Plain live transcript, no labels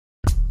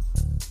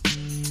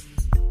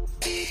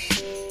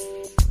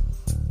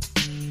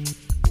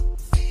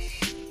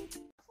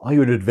Are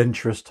you an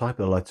adventurous type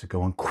that likes to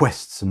go on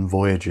quests and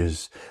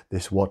voyages?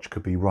 This watch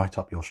could be right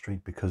up your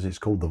street because it's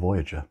called the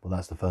Voyager. Well,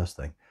 that's the first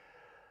thing.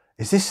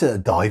 Is this a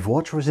dive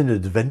watch or is it an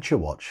adventure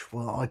watch?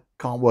 Well, I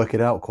can't work it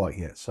out quite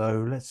yet,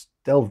 so let's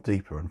delve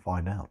deeper and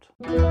find out.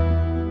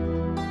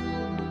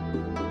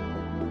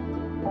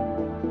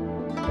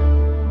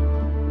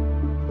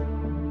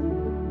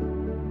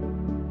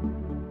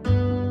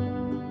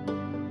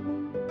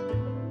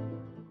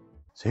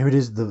 So here it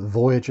is, the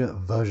Voyager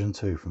version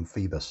 2 from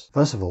Phoibos.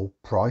 First of all,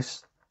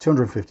 price,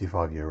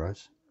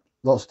 €255.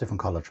 Lots of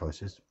different colour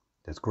choices.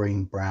 There's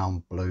green,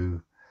 brown,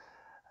 blue,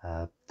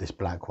 this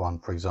black one,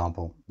 for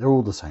example. They're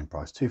all the same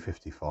price,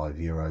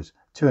 €255,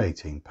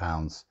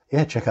 £218.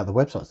 Yeah, check out the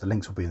websites. The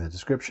links will be in the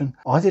description.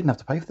 I didn't have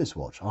to pay for this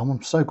watch.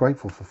 I'm so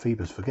grateful for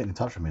Phoibos for getting in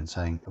touch with me and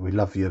saying, we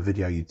love your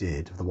video you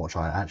did of the watch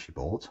I actually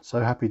bought. So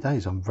happy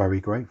days. I'm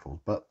very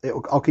grateful. But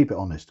I'll keep it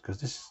honest because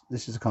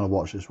this is the kind of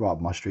watch that's right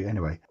up my street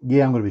anyway.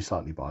 Yeah, I'm going to be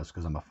slightly biased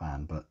because I'm a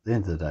fan. But at the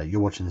end of the day,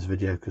 you're watching this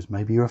video because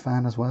maybe you're a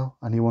fan as well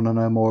and you want to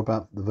know more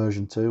about the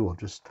version 2 or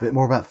just a bit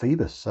more about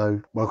Phoibos.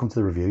 So welcome to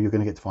the review. You're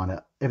going to get to find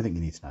out everything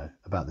you need to know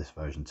about this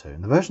version 2.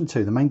 And the version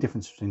 2, the main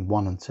difference between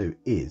 1 and 2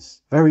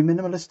 is very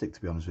minimalistic,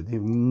 to be honest with you.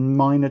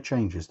 Minor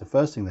changes. The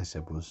first thing they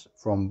said was,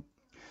 from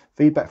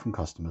feedback from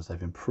customers,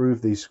 they've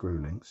improved these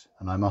screw links.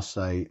 And I must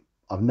say,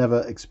 I've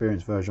never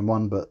experienced version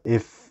 1, but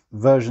if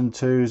version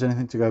 2 is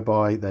anything to go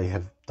by, they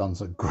have done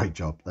a great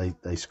job.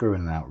 They screw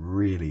in and out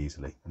really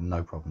easily,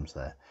 no problems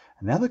there.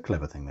 And the other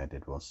clever thing they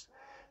did was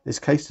this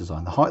case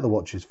design. The height of the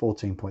watch is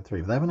 14.3,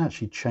 but they haven't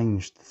actually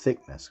changed the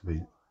thickness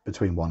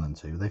between 1 and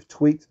 2. They've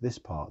tweaked this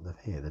part of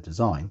here, the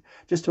design,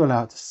 just to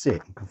allow it to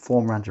sit and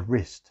conform around your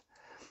wrist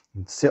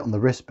and sit on the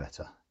wrist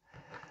better.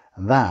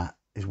 And that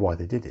is why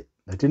they did it.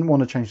 They didn't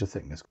want to change the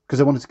thickness because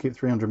they wanted to keep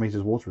 300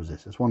 meters water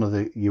resist. It's one of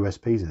the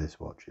USPs of this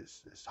watch.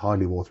 It's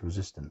highly water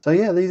resistant. So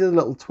yeah, these are the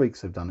little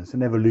tweaks they've done. It's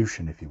an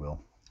evolution, if you will.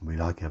 We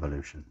like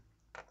evolution.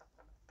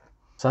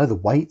 So the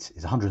weight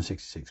is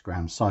 166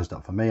 grams, sized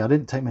up for me. I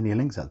didn't take many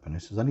links out of the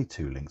bonus. There's only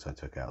 2 links I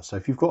took out. So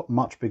if you've got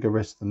much bigger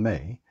wrists than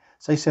me,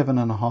 say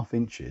 7.5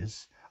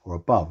 inches or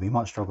above, you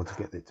might struggle to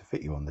get it to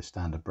fit you on this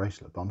standard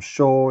bracelet. But I'm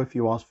sure if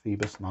you ask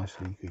Phoibos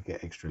nicely, you could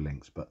get extra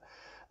links. But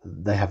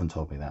they haven't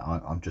told me that.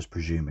 I'm just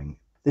presuming.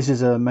 This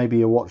is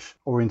maybe a watch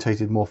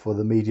orientated more for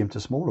the medium to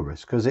smaller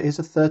wrist because it is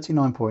a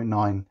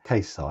 39.9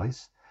 case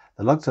size.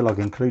 The lug-to-lug,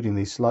 including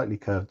these slightly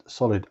curved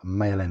solid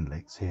male end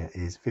links here,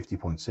 is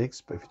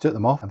 50.6. But if you took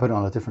them off and put it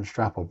on a different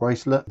strap or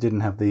bracelet,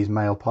 didn't have these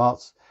male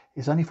parts,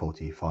 it's only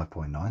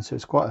 45.9. So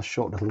it's quite a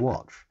short little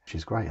watch, which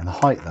is great. And the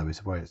height, though,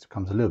 is where it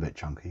becomes a little bit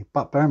chunky.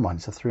 But bear in mind,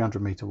 it's a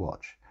 300-meter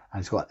watch. And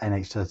it's got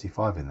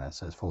NH35 in there,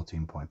 so it's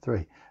 14.3.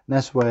 And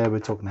that's where we're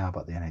talking now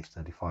about the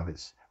NH35.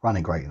 It's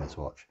running great in this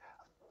watch.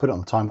 Put it on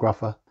the time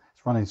grapher.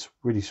 It's running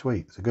really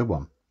sweet. It's a good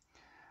one.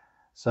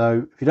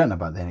 So if you don't know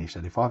about the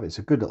NH35, it's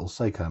a good little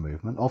Seiko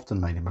movement, often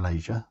made in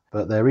Malaysia,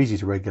 but they're easy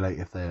to regulate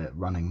if they're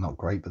running not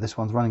great, but this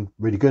one's running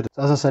really good.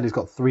 So as I said, it's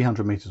got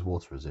 300 meters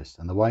water resist,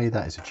 and the way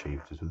that is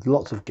achieved is with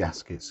lots of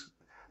gaskets.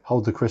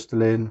 Hold the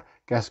crystal in,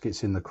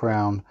 gaskets in the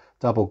crown,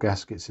 double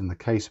gaskets in the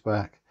case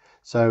back.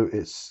 So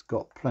it's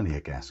got plenty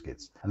of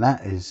gaskets, and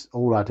that is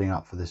all adding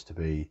up for this to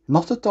be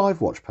not a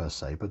dive watch per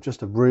se, but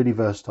just a really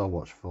versatile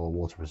watch for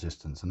water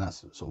resistance, and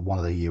that's sort of one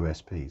of the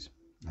USPs.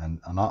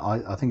 And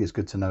I think it's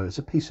good to know. It's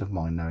a peace of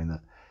mind knowing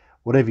that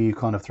whatever you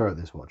kind of throw at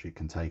this watch, it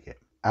can take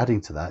it. Adding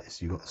to that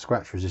is you've got the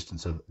scratch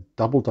resistance of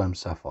double dome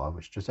sapphire,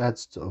 which just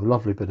adds sort of a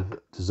lovely bit of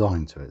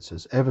design to it. So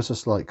it's ever so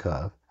slight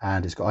curve,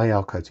 and it's got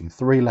AL coating,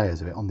 3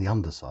 layers of it on the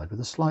underside with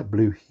a slight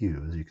blue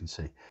hue, as you can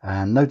see,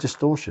 and no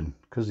distortion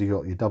because you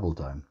got your double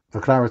dome.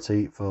 For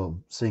clarity, for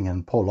seeing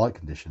in poor light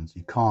conditions,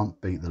 you can't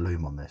beat the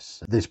lume on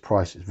this. At this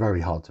price, it's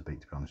very hard to beat,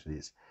 to be honest with you.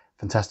 It's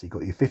fantastic. You've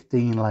got your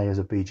 15 layers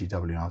of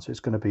BGW9, so it's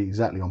going to be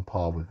exactly on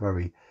par with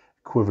very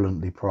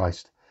equivalently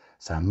priced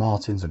San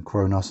Martins and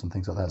Kronos and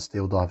things like that,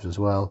 steel dives as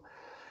well.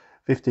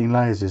 15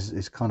 layers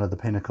is kind of the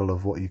pinnacle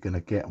of what you're going to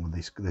get with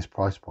this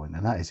price point,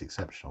 and that is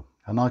exceptional.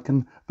 And I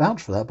can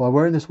vouch for that by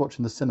wearing this watch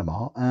in the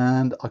cinema,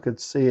 and I could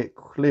see it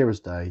clear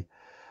as day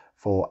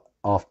for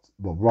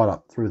right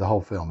up through the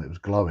whole film. It was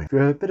glowing. If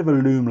you're a bit of a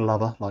lume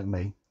lover like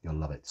me, you'll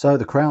love it. So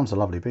the crown's a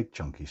lovely big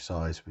chunky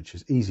size, which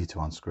is easy to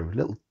unscrew.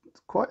 Little,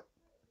 quite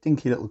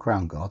dinky little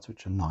crown guards,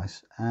 which are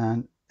nice,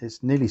 and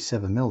it's nearly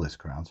 7mm this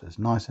crown, so it's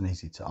nice and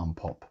easy to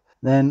unpop.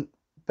 Then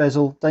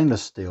bezel,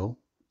 stainless steel,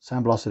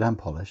 sandblasted and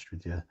polished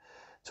with your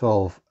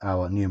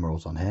 12-hour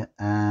numerals on here,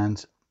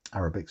 and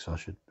Arabic, so I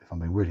should, if I'm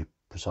being really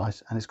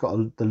precise, and it's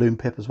got the lume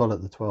pip as well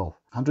at the 12.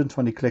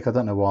 120 click, I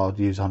don't know why I'd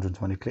use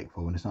 120 click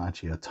for when it's not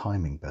actually a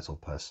timing bezel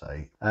per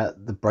se.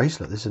 The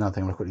bracelet, this is another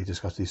thing we'll quickly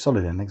discuss. These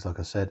solid end links,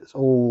 like I said, it's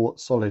all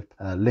solid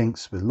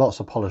links with lots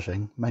of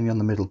polishing, mainly on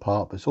the middle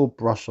part, but it's all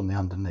brushed on the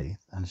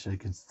underneath, and as you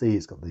can see,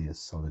 it's got the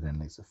solid end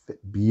links that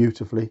fit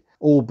beautifully,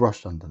 all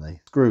brushed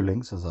underneath. Screw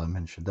links, as I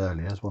mentioned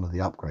earlier, is one of the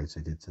upgrades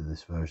they did to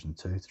this version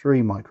 2.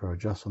 3 micro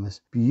adjusts on this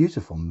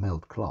beautiful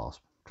milled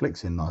clasp,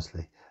 clicks in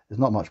nicely. There's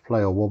not much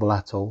play or wobble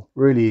at all.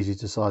 Really easy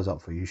to size up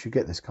for you. You should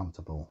get this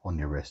comfortable on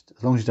your wrist.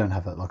 As long as you don't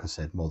have, like I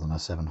said, more than a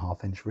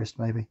 7.5 inch wrist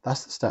maybe.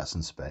 That's the stats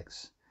and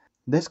specs.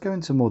 Let's go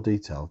into more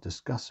detail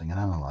discussing and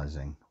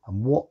analysing.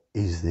 And what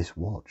is this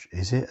watch?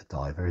 Is it a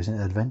diver, is it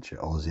an adventure,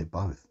 or is it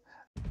both?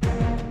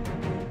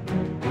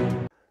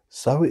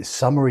 So it's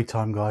summary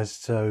time, guys.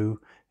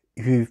 So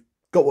if you've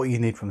got what you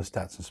need from the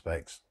stats and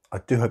specs, I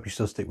do hope you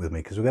still stick with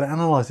me because we're going to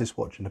analyse this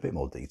watch in a bit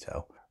more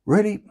detail.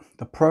 Really,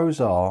 the pros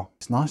are,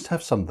 it's nice to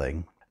have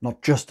something,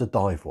 not just a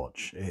dive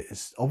watch.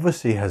 It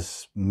obviously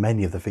has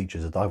many of the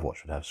features a dive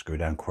watch would have: screw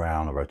down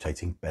crown, a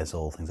rotating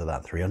bezel, things like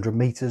that, 300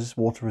 meters,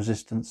 water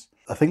resistance.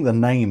 I think the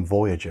name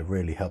Voyager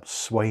really helps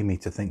sway me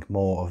to think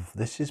more of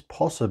this is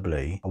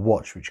possibly a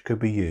watch which could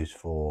be used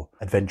for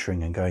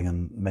adventuring and going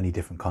on many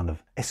different kind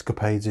of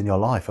escapades in your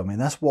life. I mean,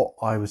 that's what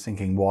I was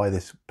thinking, why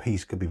this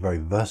piece could be very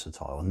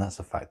versatile. And that's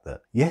the fact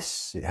that,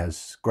 yes, it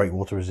has great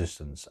water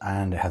resistance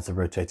and it has a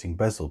rotating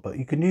bezel, but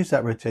you can use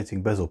that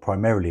rotating bezel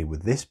primarily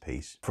with this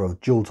piece for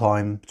dual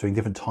time between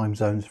different time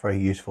zones. Very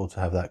useful to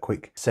have that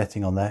quick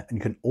setting on there. And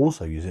you can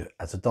also use it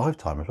as a dive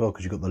time as well,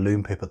 because you've got the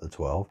loom pip at the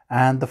 12.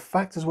 And the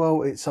fact as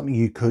well, it's something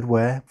you could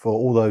wear for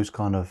all those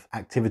kind of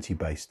activity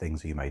based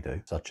things that you may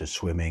do, such as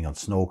swimming and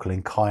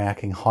snorkeling,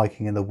 kayaking,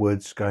 hiking in the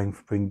woods, going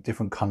between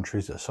different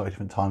countries at slightly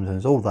different time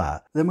zones, all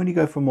that. Then when you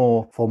go for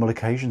more formal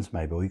occasions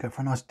maybe, or you go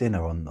for a nice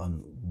dinner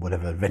on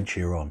whatever adventure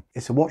you're on,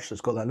 it's a watch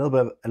that's got that little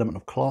bit of element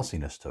of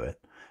classiness to it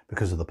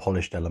because of the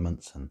polished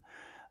elements and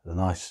the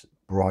nice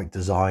bright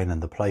design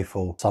and the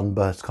playful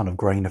sunburst kind of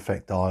grain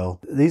effect dial.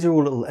 These are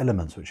all little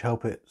elements which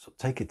help it sort of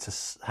take it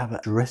to have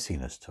a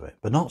dressiness to it,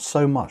 but not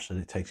so much that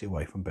it takes it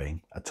away from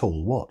being a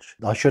tall watch.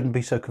 I shouldn't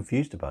be so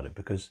confused about it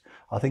because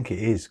I think it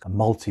is a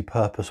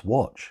multi-purpose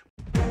watch.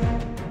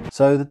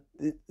 So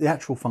the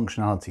actual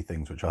functionality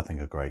things, which I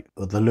think are great.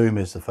 The loom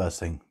is the first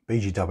thing.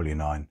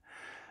 BGW9.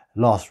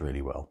 Lasts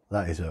really well.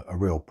 That is a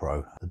real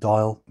pro. The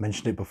dial,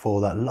 mentioned it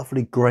before, that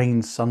lovely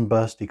grain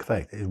sunbursty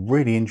effect is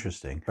really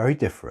interesting, very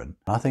different.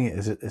 I think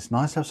it's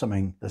nice to have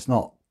something that's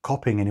not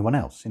copying anyone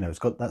else. You know,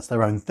 that's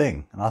their own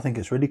thing, and I think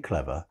it's really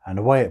clever. And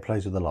the way it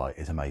plays with the light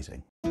is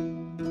amazing.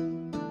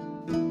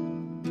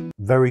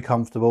 Very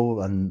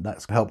comfortable, and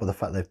that's helped with the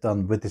fact they've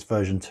done with this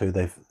version 2,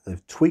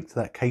 they've tweaked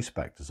that case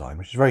back design,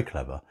 which is very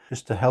clever,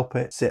 just to help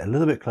it sit a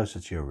little bit closer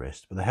to your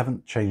wrist, but they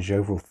haven't changed the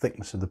overall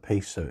thickness of the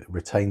piece, so it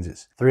retains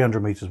its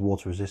 300 meters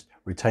water resist,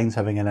 retains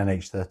having an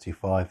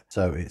NH35,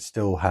 so it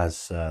still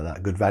has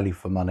that good value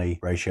for money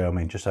ratio. I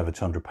mean, just over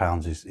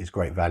 £200 is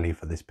great value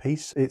for this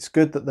piece. It's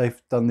good that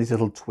they've done these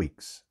little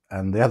tweaks.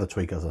 And the other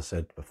tweak, as I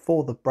said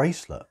before, the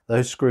bracelet.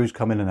 Those screws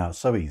come in and out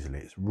so easily.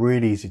 It's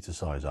really easy to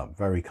size up,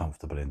 very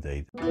comfortable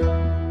indeed. The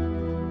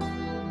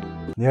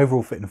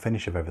overall fit and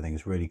finish of everything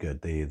is really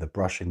good. The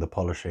brushing, the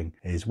polishing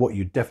is what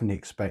you definitely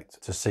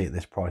expect to see at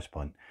this price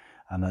point.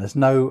 And there's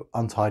no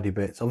untidy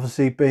bits.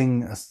 Obviously,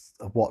 being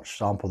a watch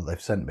sample that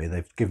they've sent me,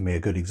 they've given me a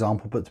good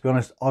example. But to be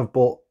honest, I've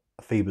bought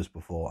Phoibos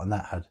before, and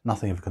that had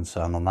nothing of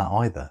concern on that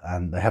either.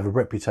 And they have a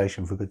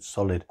reputation for good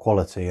solid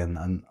quality,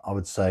 and I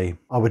would say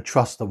I would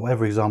trust that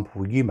whatever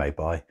example you may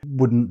buy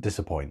wouldn't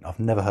disappoint. I've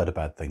never heard a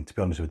bad thing, to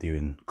be honest with you,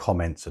 in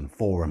comments and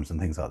forums and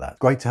things like that.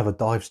 Great to have a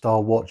dive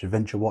style watch,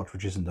 adventure watch,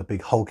 which isn't a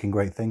big hulking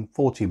great thing.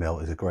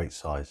 40mm is a great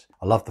size.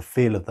 I love the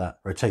feel of that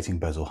rotating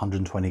bezel,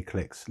 120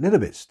 clicks, a little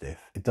bit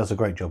stiff. It does a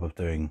great job of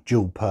doing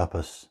dual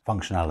purpose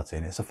functionality,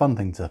 and it's a fun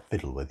thing to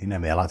fiddle with. You know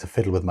me, I like to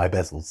fiddle with my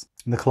bezels.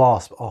 And the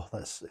clasp, oh,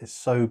 it's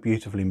so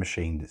beautifully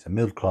machined. It's a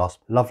milled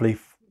clasp, lovely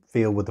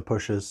feel with the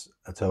pushers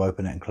to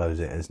open it and close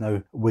it. There's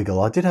no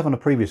wiggle. I did have on a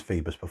previous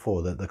Phoibos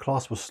before that the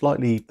clasp was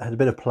had a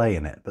bit of play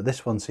in it, but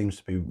this one seems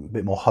to be a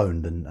bit more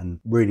honed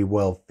and really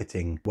well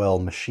fitting, well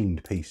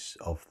machined piece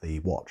of the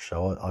watch.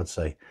 So I'd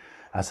say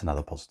that's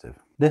another positive.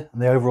 Yeah,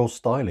 and the overall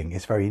styling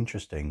is very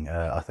interesting.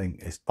 I think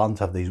it's fun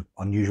to have these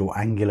unusual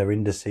angular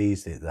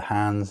indices. The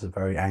hands are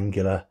very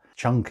angular,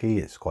 chunky,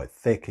 it's quite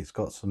thick, it's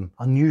got some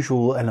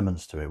unusual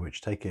elements to it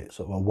which take it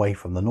sort of away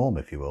from the norm,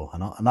 if you will,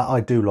 and I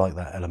do like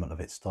that element of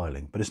its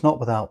styling, but it's not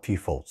without a few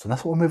faults, and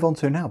that's what we'll move on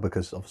to now,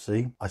 because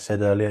obviously I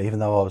said earlier, even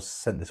though I was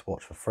sent this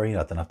watch for free,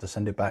 I don't have to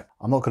send it back.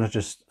 I'm not going to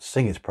just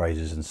sing its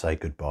praises and say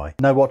goodbye.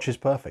 No watch is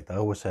perfect. I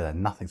always say that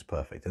nothing's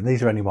perfect, and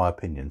these are only my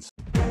opinions.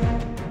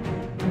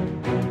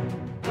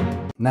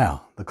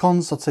 Now, the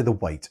cons, I'd say the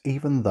weight.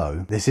 Even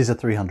though this is a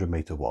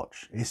 300-meter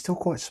watch, it's still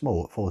quite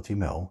small at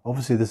 40mm.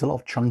 Obviously, there's a lot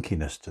of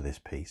chunkiness to this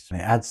piece, and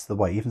it adds the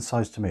weight. Even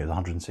size to me is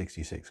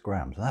 166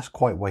 grams, and that's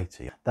quite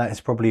weighty. That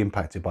is probably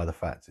impacted by the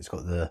fact it's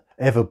got the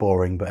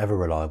ever-boring but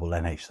ever-reliable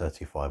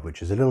NH35,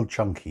 which is a little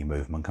chunky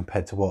movement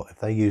compared to what, if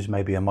they use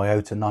maybe a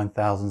Miyota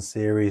 9000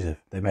 series,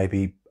 if they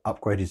maybe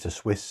upgraded to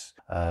Swiss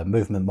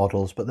movement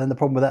models, but then the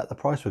problem with that, the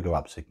price would go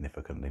up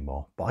significantly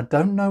more. But I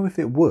don't know if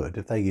it would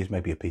if they use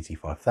maybe a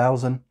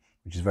PT5000,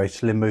 which is very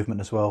slim movement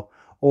as well,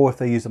 or if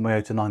they use the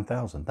Miyota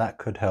 9000, that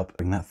could help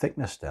bring that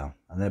thickness down.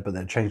 But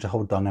they change the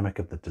whole dynamic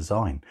of the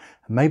design.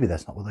 And maybe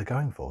that's not what they're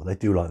going for. They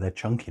do like their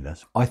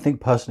chunkiness. I think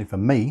personally for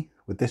me,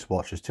 with this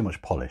watch, there's too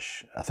much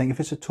polish. I think if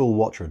it's a tool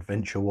watch or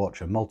adventure watch,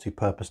 a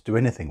multi-purpose do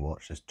anything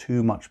watch, there's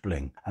too much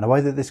bling. And a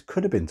way that this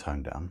could have been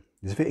toned down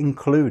is if it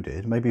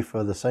included, maybe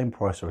for the same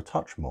price or a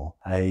touch more,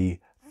 a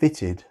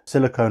fitted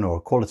silicone or a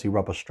quality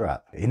rubber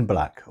strap in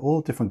black,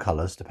 or different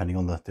colours depending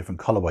on the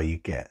different colourway you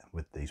get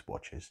with these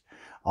watches.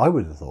 I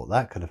would have thought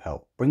that could have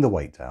helped bring the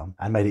weight down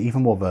and made it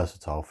even more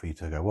versatile for you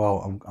to go,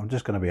 well, I'm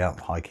just going to be out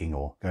hiking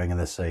or going in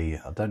the sea.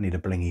 I don't need a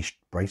blingy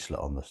bracelet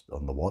on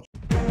the watch.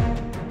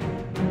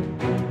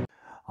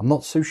 I'm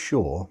not so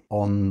sure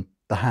on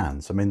the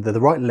hands. I mean, they're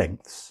the right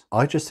lengths.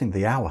 I just think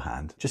the hour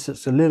hand just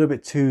looks a little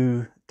bit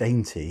too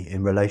dainty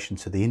in relation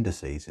to the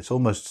indices. It's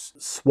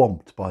almost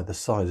swamped by the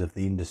size of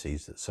the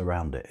indices that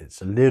surround it. It's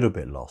a little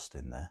bit lost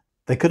in there.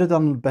 They could have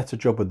done a better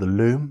job with the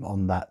loom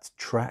on that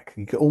track.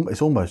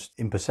 It's almost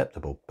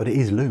imperceptible, but it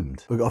is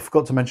loomed. I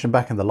forgot to mention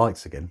back in the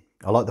lights again,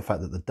 I like the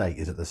fact that the date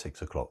is at the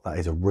 6 o'clock. That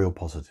is a real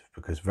positive,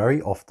 because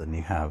very often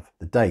you have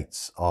the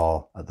dates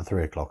are at the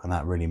 3 o'clock and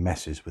that really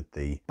messes with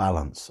the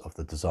balance of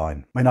the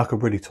design. I mean, I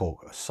could really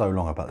talk so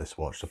long about this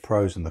watch, the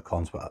pros and the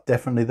cons, but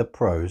definitely the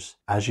pros,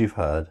 as you've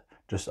heard,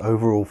 just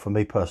overall for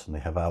me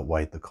personally, have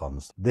outweighed the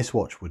cons. This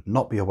watch would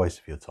not be a waste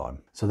of your time.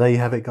 So there you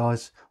have it,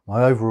 guys.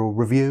 My overall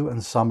review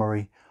and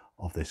summary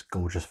of this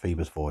gorgeous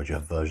Phoibos Voyager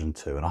version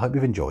 2. And I hope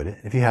you've enjoyed it.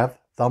 If you have,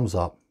 thumbs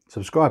up,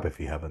 subscribe if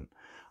you haven't.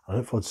 I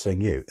look forward to seeing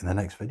you in the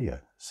next video.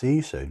 See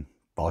you soon.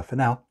 Bye for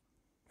now.